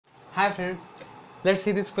Hi friend, let's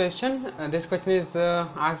see this question. This question is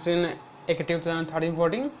asked in AKTU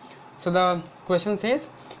 2013-14. So the question says,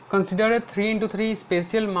 consider a 3 into 3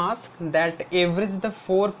 spatial mask that averages the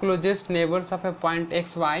 4 closest neighbors of a point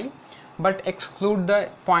xy but exclude the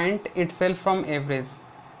point itself from average.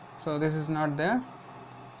 So this is not there.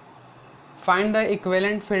 Find the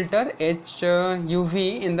equivalent filter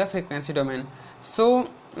HUV in the frequency domain. So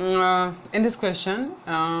in this question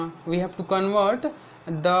we have to convert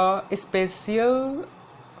the spatial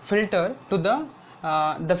filter to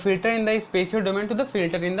the filter in the spatial domain to the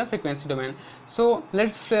filter in the frequency domain. So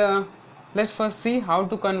let's first see how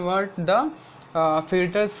to convert the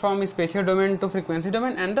filters from spatial domain to frequency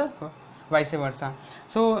domain and the vice versa.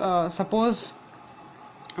 So suppose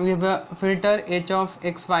we have a filter h of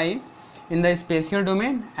xy in the spatial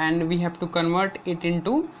domain and we have to convert it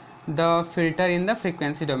into the filter in the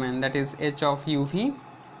frequency domain, that is h of uv.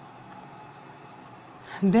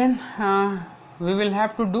 Then we will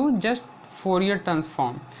have to do just Fourier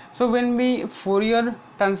transform. So when we Fourier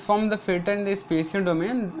transform the filter in the spatial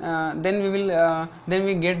domain, then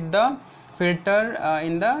we get the filter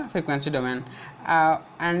in the frequency domain,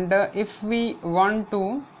 and if we want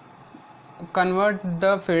to convert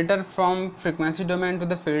the filter from frequency domain to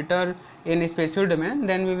the filter in spatial domain,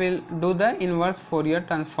 then we will do the inverse Fourier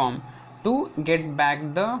transform to get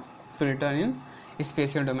back the filter in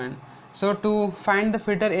spatial domain. So to find the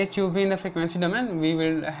filter HUV in the frequency domain, we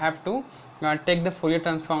will have to take the Fourier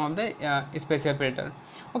transform of the spatial filter.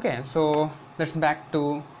 Okay, so let's back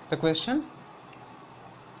to the question.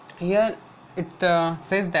 Here it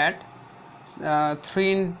says that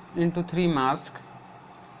 3 into 3 mask,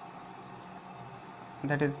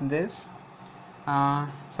 that is this.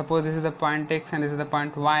 Suppose this is the point x and this is the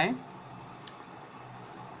point y,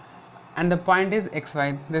 and the point is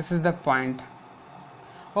xy. This is the point.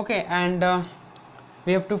 Okay, and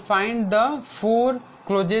we have to find the 4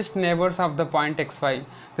 closest neighbors of the point xy.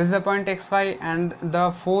 This is the point xy, and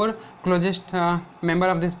the 4 closest member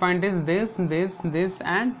of this point is this,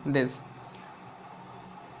 and this.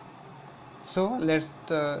 So let's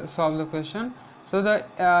solve the question. So the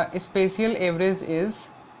spatial average is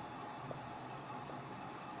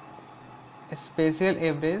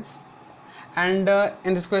and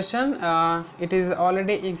in this question it is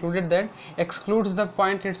already included that excludes the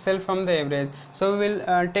point itself from the average. So we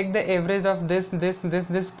will take the average of this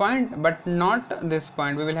point, but not this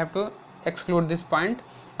point. We will have to exclude this point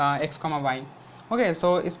x comma y. Okay,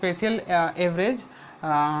 so spatial average,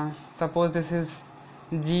 suppose this is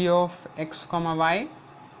g of x comma y,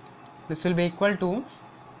 this will be equal to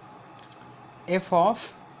f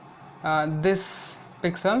of this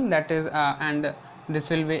pixel, that is and this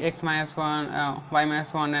will be x minus 1, y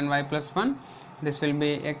minus 1 and y plus 1. This will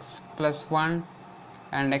be x plus 1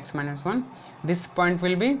 and x minus 1. This point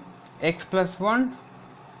will be x plus 1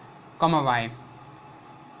 comma y.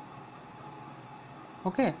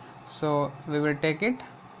 Okay, so we will take it.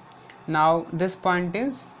 Now this point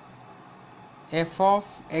is f of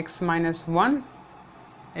x minus 1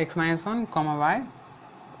 comma y.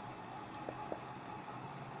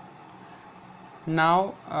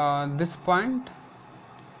 Now this point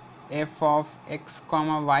f of x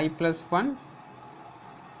comma y plus 1,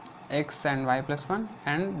 x and y plus 1,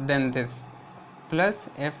 and then this plus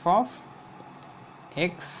f of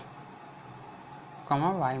x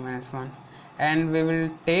comma y minus 1, and we will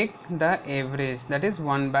take the average, that is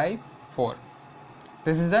 1 by 4.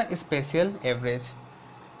 This is the spatial average.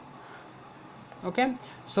 Okay,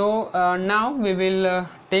 so now we will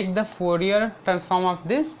take the Fourier transform of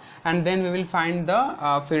this, and then we will find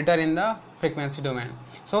the filter in the frequency domain.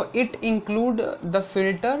 So it include the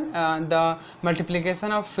filter, the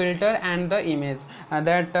multiplication of filter and the image,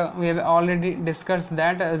 that we have already discussed,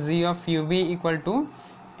 that z of uv equal to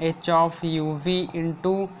h of uv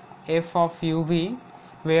into f of uv,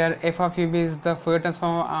 where f of uv is the Fourier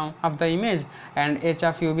transform of the image and h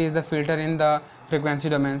of uv is the filter in the frequency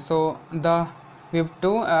domain. So we have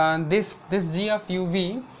to this g of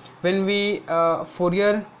uv, when we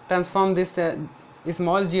Fourier transform this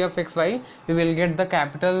small g of xy, we will get the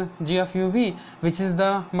capital G of uv, which is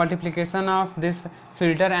the multiplication of this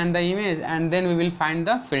filter and the image, and then we will find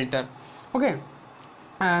the filter. Okay,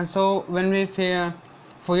 so when we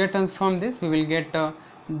Fourier transform this, we will get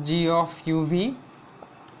G of uv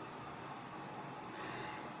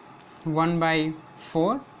 1 by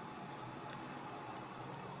 4.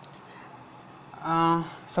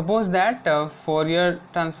 Suppose that Fourier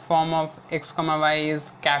transform of x comma y is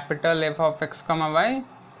capital F of x comma y.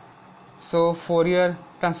 So Fourier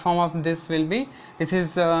transform of this will be, this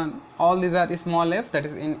is all these are small f, that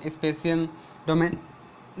is in spatial domain.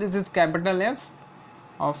 This is capital F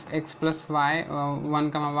of x plus y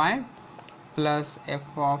 1 comma y plus f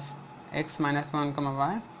of x minus 1 comma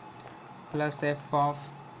y plus f of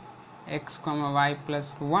x comma y plus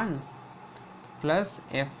 1 plus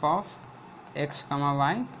f of x comma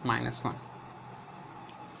y minus 1.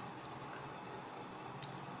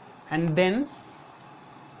 And then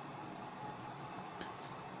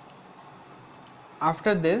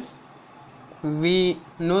after this we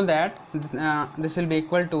know that this will be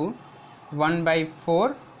equal to 1 by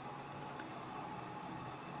 4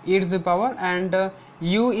 e to the power, and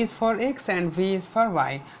u is for x and v is for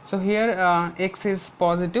y. So here x is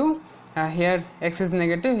positive, here x is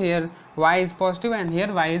negative, here y is positive, and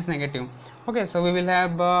here y is negative. Okay, so we will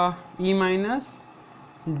have e minus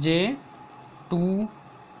j 2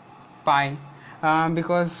 pi,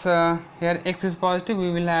 because here x is positive,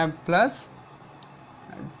 we will have plus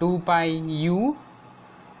 2 pi u.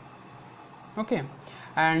 Okay,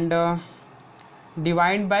 and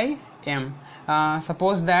divide by m.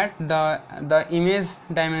 Suppose that the image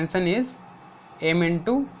dimension is m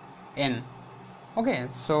into n. Okay,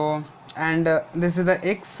 so and this is the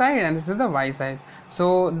x side and this is the y side.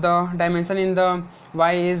 So the dimension in the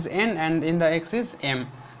y is n and in the x is m.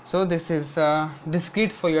 So this is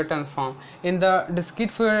discrete Fourier transform. In the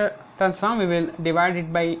discrete Fourier transform we will divide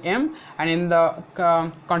it by m, and in the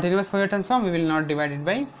continuous Fourier transform we will not divide it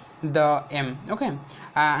by the m. Okay,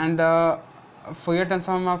 and the Fourier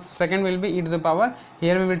transform of second will be e to the power.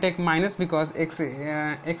 Here we will take minus because x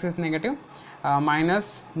is negative,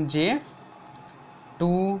 minus j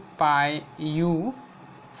 2 pi u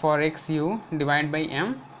for x u divide by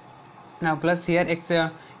m. Now plus here x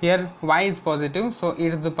here y is positive, so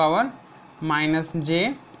e to the power minus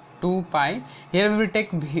j 2 pi. Here we will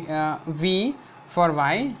take v for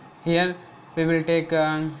y. Here we will take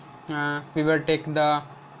the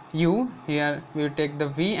u, here we will take the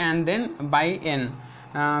v, and then by n,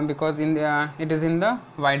 because in the it is in the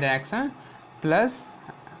y direction, plus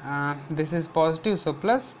this is positive, so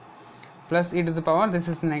plus e to the power, this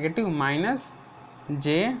is negative, minus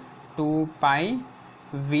j 2 pi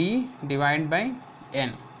v divided by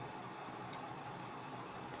n.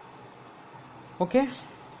 Okay,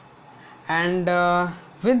 and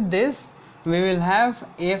with this we will have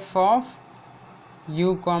f of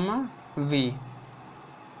u comma v.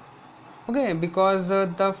 Okay, because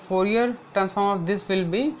the Fourier transform of this will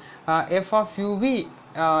be f of uv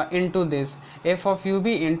into this, f of ub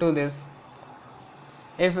into this,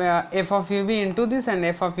 f of uv into this, and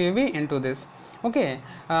f of uv into this. Okay,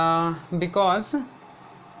 because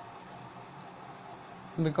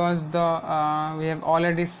the we have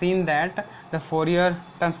already seen that the Fourier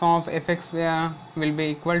transform of fx will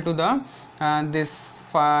be equal to the this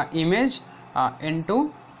image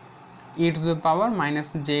into e to the power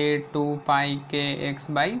minus j 2 pi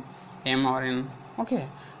kx by m or n. Okay,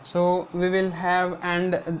 so we will have,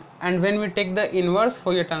 and when we take the inverse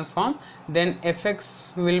Fourier transform, then fx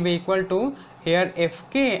will be equal to here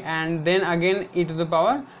fk and then again e to the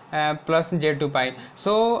power plus j 2 pi.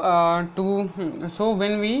 So so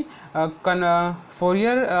when we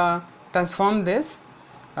Fourier transform this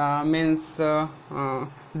means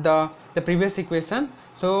the previous equation,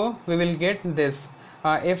 so we will get this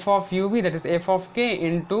f of ub, that is f of k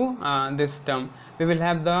into this term. We will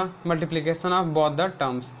have the multiplication of both the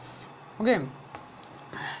terms. Okay,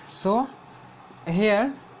 so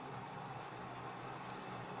here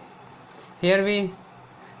we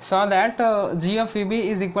saw that g of ub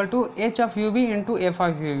is equal to h of ub into f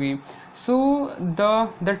of ub. So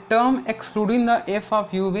the term excluding the f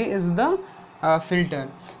of ub is the filter.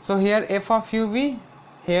 So here f of ub,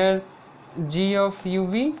 here g of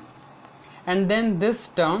uv, and then this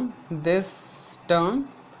term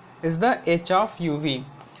is the h of uv.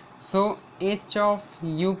 So h of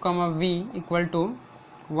u comma v equal to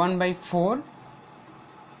 1 by 4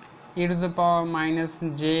 e to the power minus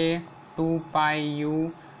j 2 pi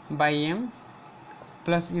u by m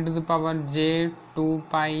plus e to the power j 2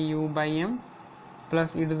 pi u by m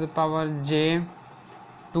plus e to the power j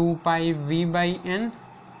 2 pi v by n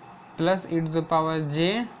plus e to the power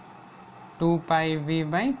j 2 pi v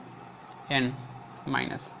by n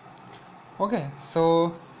minus. Okay,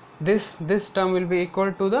 so this term will be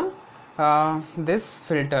equal to the this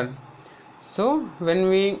filter. So when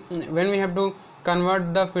we have to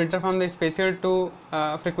convert the filter from the spatial to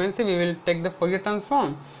frequency, we will take the Fourier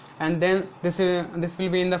transform, and then this will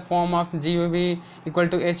be in the form of GUV equal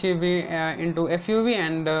to HUV into FUV,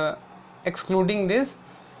 and excluding this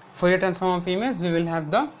Fourier transform of image, we will have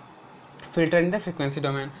the filter in the frequency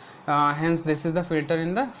domain. Hence this is the filter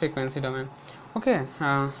in the frequency domain. Okay,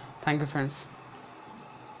 thank you friends.